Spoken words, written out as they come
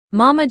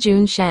Mama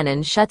June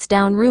Shannon shuts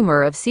down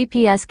rumor of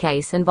CPS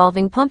case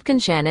involving Pumpkin.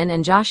 Shannon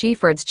and Josh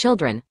Efird's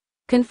children.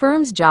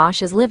 Confirms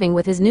Josh is living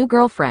with his new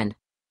girlfriend.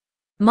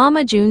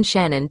 Mama June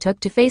Shannon took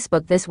to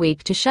Facebook this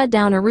week to shut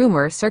down a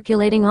rumor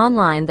circulating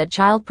online that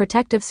Child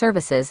Protective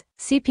Services,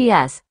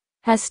 CPS,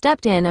 has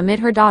stepped in amid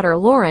her daughter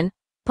Lauryn,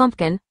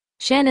 Pumpkin,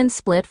 Shannon's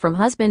split from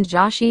husband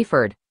Josh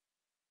Efir.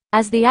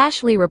 As the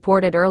Ashley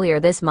reported earlier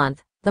this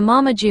month, the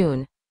Mama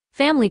June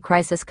family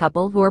crisis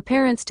couple, who are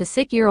parents to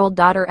 6-year-old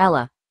daughter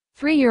Ella,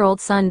 3-year-old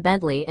son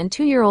Bentley and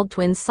 2-year-old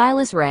twins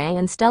Silas Ray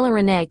and Stella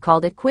Renee,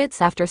 called it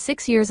quits after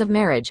 6 years of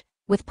marriage,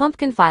 with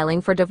Pumpkin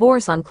filing for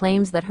divorce on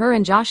claims that her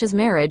and Josh's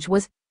marriage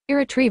was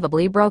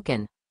irretrievably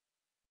broken.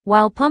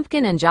 While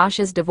Pumpkin and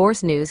Josh's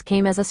divorce news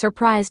came as a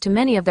surprise to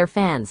many of their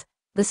fans,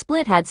 the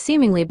split had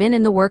seemingly been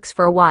in the works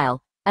for a while,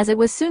 as it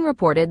was soon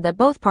reported that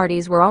both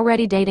parties were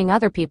already dating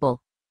other people.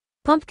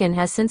 Pumpkin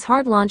has since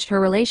hard-launched her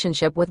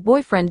relationship with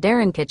boyfriend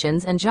Darren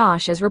Kitchens, and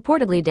Josh is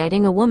reportedly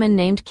dating a woman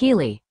named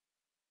Keely.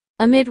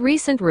 Amid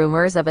recent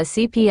rumors of a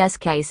CPS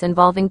case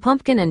involving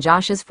Pumpkin and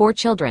Josh's 4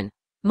 children,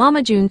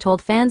 Mama June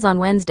told fans on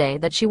Wednesday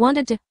that she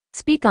wanted to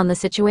speak on the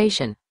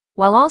situation,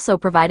 while also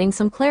providing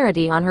some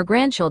clarity on her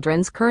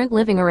grandchildren's current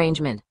living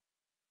arrangement.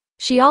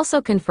 She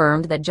also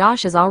confirmed that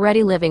Josh is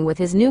already living with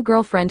his new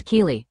girlfriend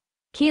Keely.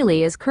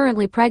 Keely is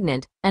currently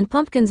pregnant, and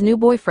Pumpkin's new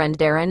boyfriend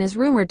Darren is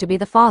rumored to be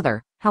the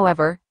father.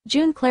 However,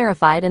 June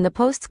clarified in the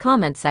post's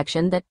comment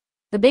section that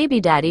the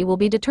baby daddy will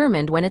be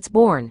determined when it's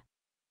born.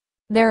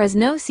 There is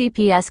no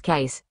CPS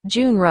case,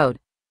 June wrote.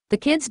 The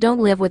kids don't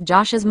live with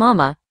Josh's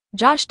mama.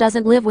 Josh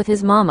doesn't live with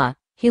his mama.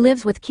 He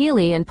lives with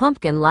Keely, and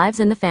Pumpkin lives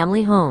in the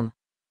family home.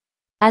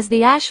 As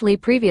the Ashley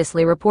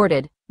previously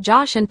reported,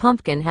 Josh and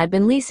Pumpkin had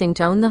been leasing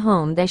to own the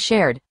home they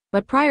shared,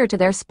 but prior to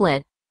their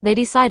split, they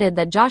decided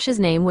that Josh's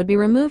name would be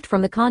removed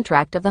from the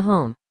contract of the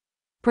home.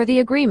 Per the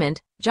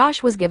agreement,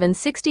 Josh was given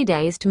 60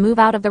 days to move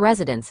out of the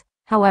residence.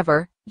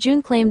 However,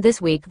 June claimed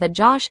this week that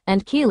Josh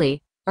and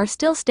Keely are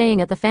still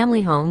staying at the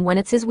family home when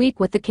it's his week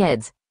with the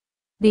kids.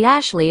 The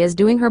Ashley is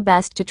doing her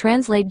best to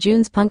translate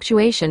June's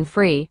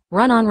punctuation-free,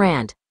 run-on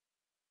rant.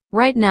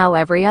 Right now,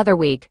 every other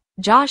week,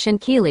 Josh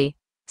and Keely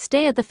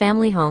stay at the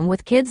family home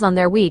with kids on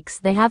their weeks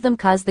they have them,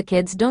 cause the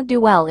kids don't do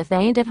well if they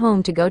ain't at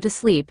home to go to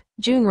sleep,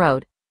 June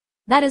wrote.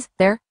 That is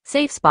their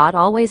safe spot,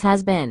 always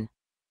has been.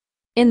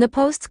 In the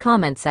post's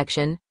comment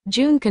section,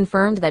 June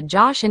confirmed that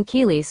Josh and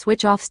Keely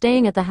switch off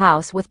staying at the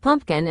house with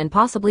Pumpkin and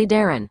possibly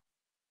Darren.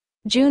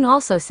 June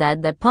also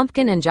said that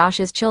Pumpkin and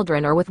Josh's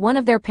children are with one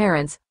of their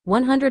parents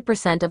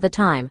 100% of the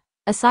time,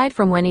 aside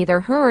from when either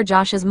her or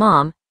Josh's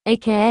mom,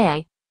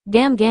 aka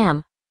Gam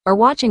Gam, are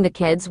watching the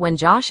kids when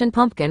Josh and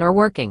Pumpkin are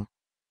working.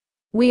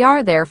 We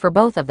are there for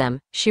both of them,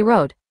 she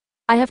wrote.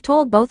 I have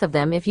told both of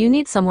them if you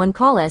need someone,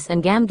 call us,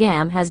 and Gam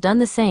Gam has done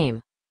the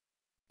same.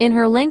 In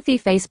her lengthy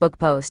Facebook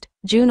post,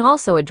 June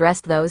also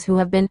addressed those who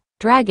have been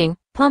dragging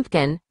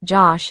Pumpkin,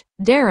 Josh,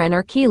 Darren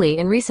or Keely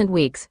in recent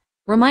weeks,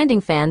 reminding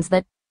fans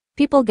that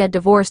people get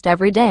divorced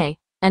every day,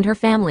 and her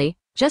family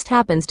just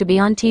happens to be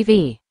on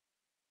TV.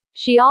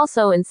 She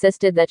also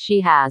insisted that she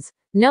has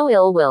no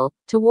ill will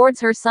towards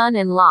her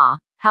son-in-law.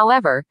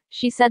 However,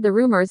 she said the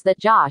rumors that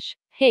Josh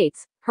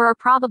hates her are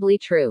probably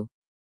true.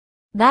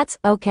 That's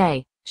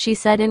okay, she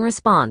said in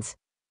response.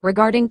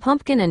 Regarding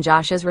Pumpkin and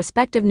Josh's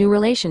respective new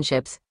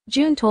relationships,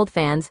 June told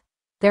fans,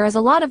 there is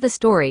a lot of the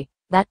story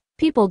that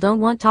people don't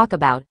want to talk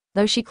about,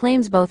 though she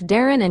claims both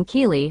Darren and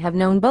Keely have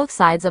known both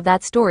sides of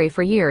that story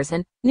for years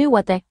and knew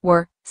what they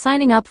were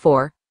signing up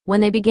for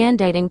when they began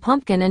dating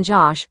Pumpkin and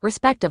Josh,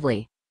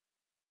 respectively.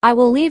 I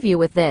will leave you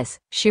with this,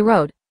 she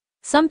wrote.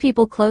 Some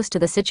people close to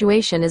the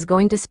situation is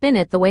going to spin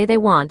it the way they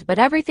want, but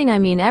everything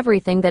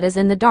that is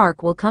in the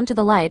dark will come to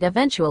the light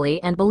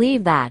eventually, and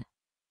believe that.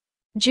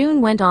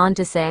 June went on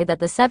to say that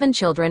the 7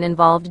 children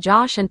involved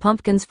Josh and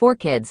Pumpkin's 4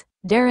 kids,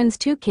 Darren's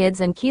 2 kids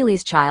and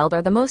Keely's child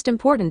are the most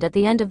important at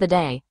the end of the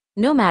day,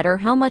 no matter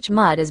how much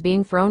mud is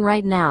being thrown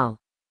right now.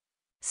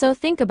 So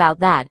think about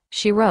that,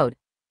 she wrote.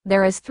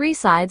 There is 3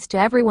 sides to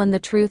everyone, the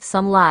truth,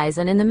 some lies,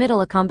 and in the middle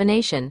a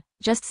combination.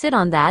 Just sit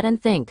on that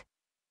and think.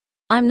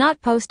 I'm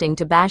not posting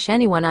to bash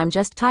anyone, I'm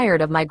just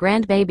tired of my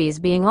grandbabies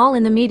being all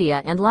in the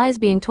media and lies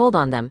being told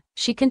on them,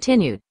 she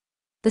continued.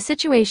 The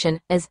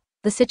situation is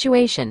the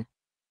situation.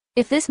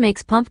 If this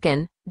makes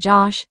Pumpkin,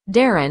 Josh,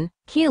 Darren,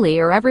 Keely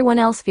or everyone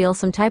else feel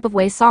some type of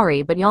way,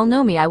 sorry, but y'all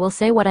know me, I will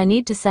say what I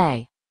need to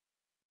say.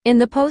 In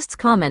the post's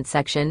comment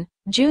section,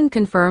 June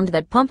confirmed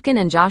that Pumpkin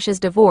and Josh's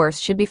divorce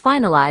should be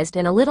finalized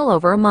in a little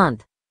over a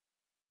month.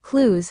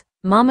 Clues: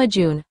 Mama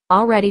June,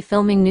 already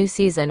filming new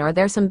season. Are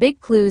there some big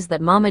clues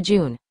that Mama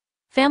June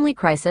Family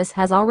Crisis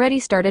has already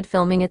started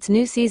filming its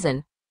new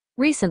season?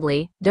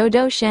 Recently,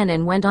 Dodo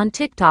Shannon went on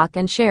TikTok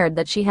and shared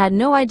that she had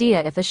no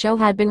idea if the show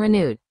had been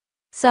renewed.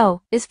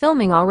 So, is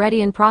filming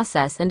already in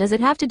process, and does it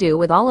have to do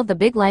with all of the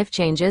big life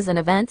changes and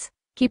events?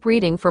 Keep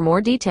reading for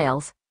more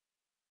details.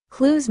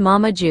 Clues: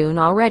 Mama June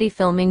already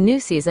filming new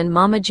season.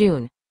 Mama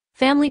June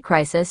Family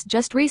Crisis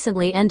just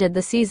recently ended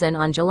the season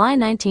on July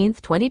 19,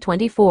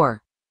 2024.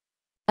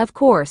 Of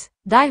course,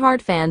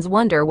 die-hard fans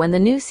wonder when the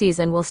new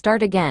season will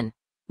start again.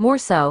 More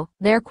so,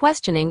 they're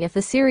questioning if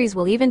the series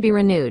will even be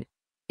renewed.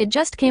 It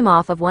just came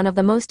off of one of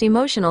the most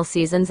emotional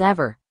seasons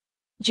ever.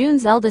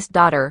 June's eldest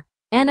daughter,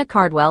 Anna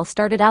Cardwell,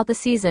 started out the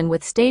season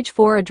with stage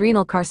 4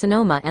 adrenal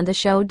carcinoma, and the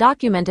show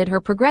documented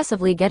her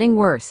progressively getting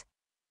worse.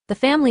 The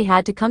family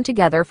had to come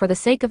together for the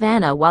sake of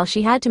Anna while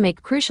she had to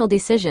make crucial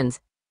decisions.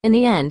 In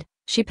the end,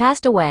 she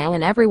passed away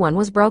and everyone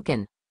was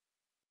broken.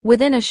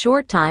 Within a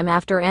short time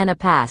after Anna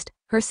passed,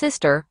 her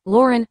sister,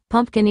 Lauryn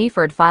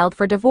Efird, filed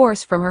for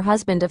divorce from her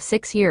husband of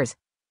 6 years.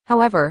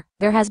 However,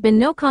 there has been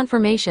no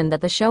confirmation that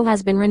the show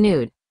has been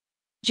renewed.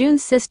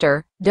 June's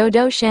sister,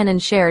 Shannon,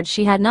 shared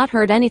she had not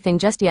heard anything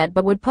just yet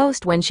but would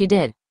post when she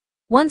did.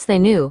 Once they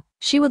knew,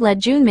 she would let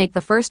June make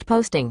the first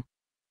posting.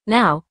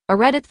 Now, a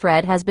Reddit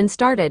thread has been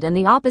started and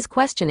the op is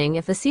questioning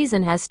if the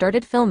season has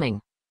started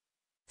filming.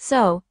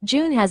 So,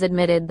 June has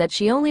admitted that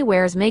she only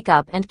wears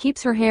makeup and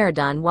keeps her hair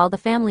done while the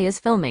family is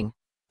filming.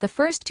 The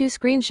first 2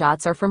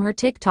 screenshots are from her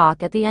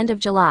TikTok at the end of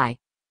July.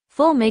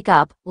 Full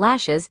makeup,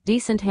 lashes,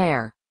 decent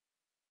hair.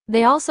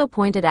 They also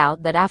pointed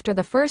out that after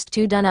the first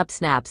 2 done-up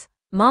snaps,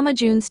 Mama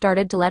June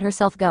started to let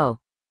herself go.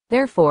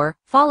 Therefore,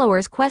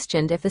 followers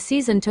questioned if the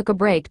season took a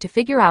break to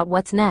figure out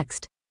what's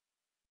next.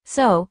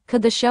 So,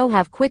 could the show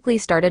have quickly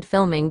started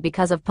filming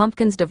because of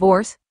Pumpkin's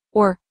divorce?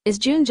 Or, is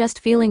June just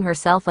feeling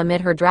herself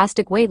amid her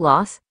drastic weight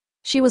loss?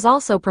 She was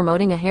also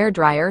promoting a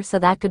hairdryer, so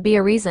that could be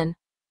a reason.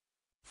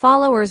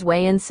 Followers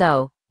weigh in.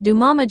 So, do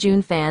Mama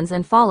June fans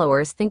and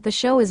followers think the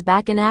show is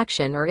back in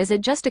action, or is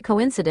it just a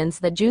coincidence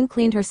that June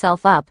cleaned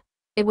herself up?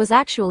 It was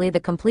actually the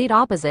complete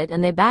opposite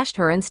and they bashed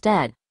her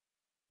instead.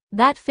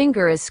 That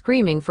finger is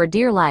screaming for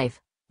dear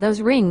life.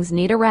 Those rings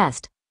need a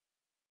rest.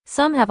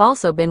 Some have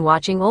also been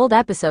watching old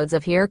episodes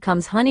of Here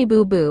Comes Honey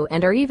Boo Boo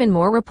and are even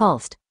more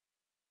repulsed.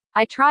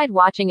 I tried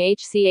watching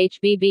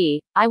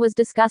HCHBB, I was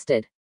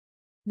disgusted.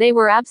 They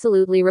were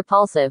absolutely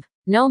repulsive.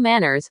 No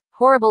manners,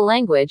 horrible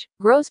language,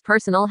 gross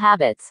personal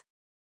habits.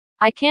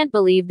 I can't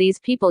believe these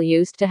people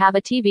used to have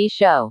a TV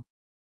show.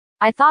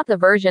 I thought the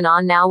version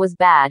on now was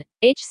bad.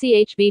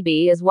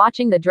 HCHBB is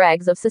watching the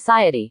dregs of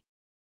society.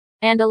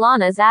 And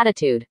Alana's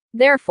attitude.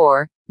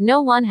 Therefore,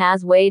 no one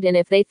has weighed in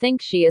if they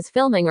think she is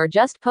filming or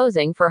just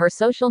posing for her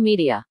social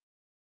media.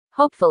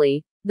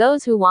 Hopefully,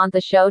 those who want the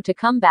show to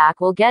come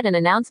back will get an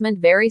announcement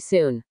very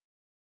soon.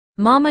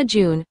 Mama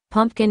June,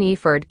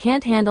 Efird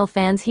can't handle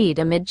fans' heat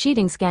amid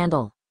cheating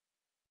scandal.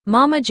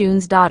 Mama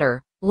June's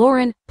daughter,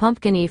 Lauryn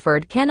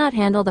Efird, cannot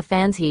handle the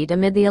fans' heat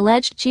amid the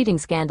alleged cheating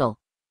scandal.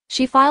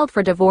 She filed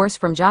for divorce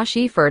from Josh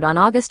Efird on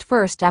August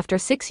 1st after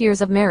 6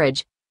 years of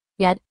marriage.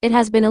 Yet, it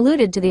has been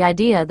alluded to the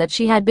idea that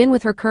she had been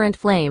with her current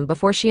flame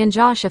before she and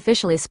Josh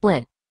officially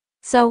split.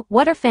 So,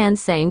 what are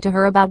fans saying to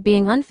her about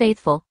being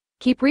unfaithful?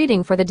 Keep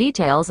reading for the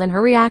details and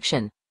her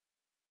reaction.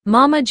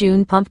 Mama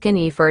June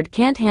Efird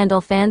can't handle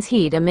fans'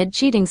 heat amid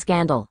cheating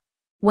scandal.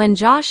 When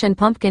Josh and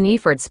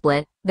Efird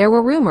split, there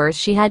were rumors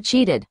she had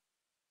cheated.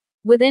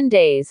 Within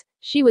days,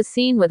 she was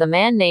seen with a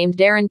man named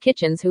Darren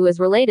Kitchens who is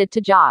related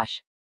to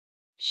Josh.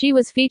 She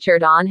was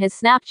featured on his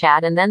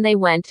Snapchat and then they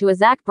went to a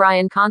Zach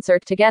Bryan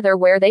concert together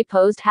where they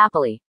posed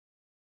happily.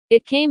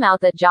 It came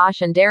out that Josh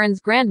and Darren's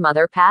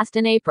grandmother passed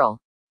in April.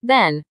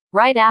 Then,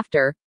 right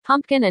after,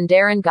 Pumpkin and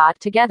Darren got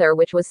together,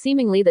 which was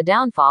seemingly the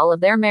downfall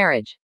of their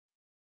marriage.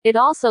 It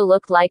also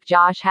looked like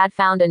Josh had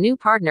found a new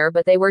partner,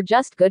 but they were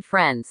just good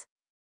friends.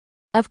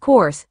 Of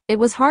course, it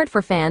was hard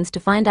for fans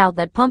to find out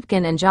that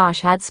Pumpkin and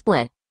Josh had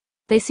split.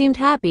 They seemed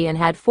happy and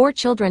had 4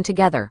 children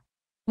together.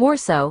 More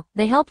so,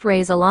 they helped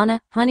raise Alana,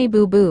 Honey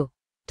Boo Boo,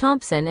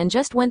 Thompson, and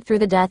just went through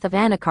the death of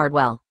Anna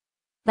Cardwell.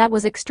 That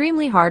was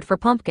extremely hard for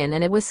Pumpkin,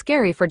 and it was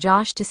scary for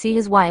Josh to see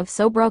his wife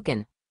so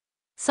broken.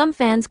 Some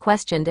fans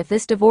questioned if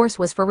this divorce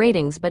was for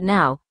ratings, but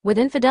now, with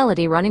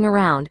infidelity running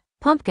around,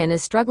 Pumpkin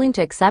is struggling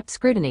to accept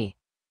scrutiny.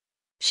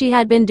 She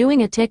had been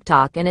doing a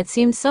TikTok and it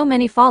seemed so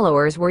many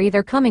followers were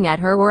either coming at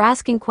her or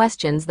asking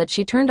questions that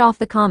she turned off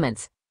the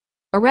comments.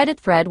 A Reddit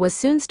thread was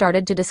soon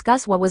started to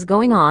discuss what was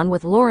going on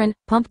with Lauryn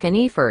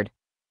Efird.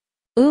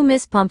 Ooh,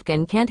 Miss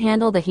Pumpkin can't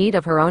handle the heat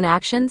of her own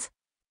actions?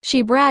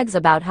 She brags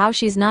about how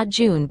she's not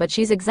June, but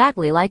she's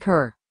exactly like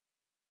her.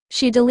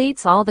 She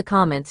deletes all the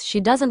comments she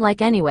doesn't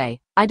like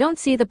anyway. I don't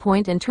see the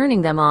point in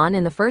turning them on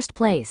in the first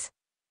place.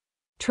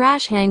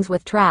 Trash hangs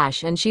with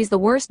trash and she's the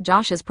worst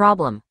Josh's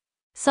problem.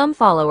 Some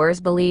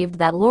followers believed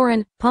that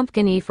Lauryn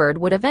Efird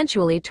would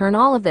eventually turn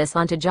all of this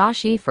onto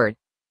Josh Efird.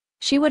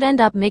 She would end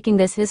up making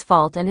this his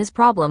fault and his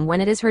problem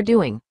when it is her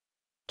doing.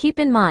 Keep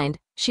in mind,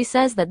 she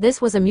says that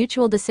this was a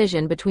mutual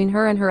decision between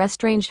her and her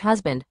estranged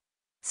husband.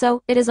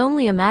 So, it is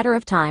only a matter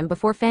of time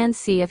before fans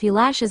see if he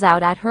lashes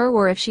out at her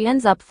or if she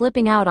ends up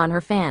flipping out on her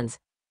fans.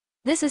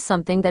 This is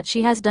something that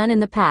she has done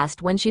in the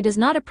past when she does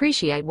not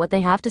appreciate what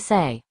they have to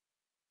say.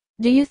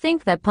 Do you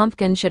think that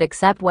Pumpkin should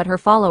accept what her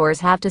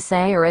followers have to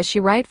say, or is she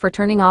right for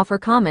turning off her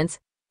comments?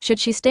 Should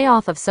she stay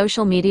off of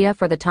social media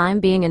for the time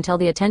being until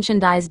the attention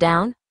dies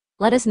down?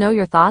 Let us know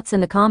your thoughts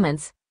in the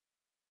comments.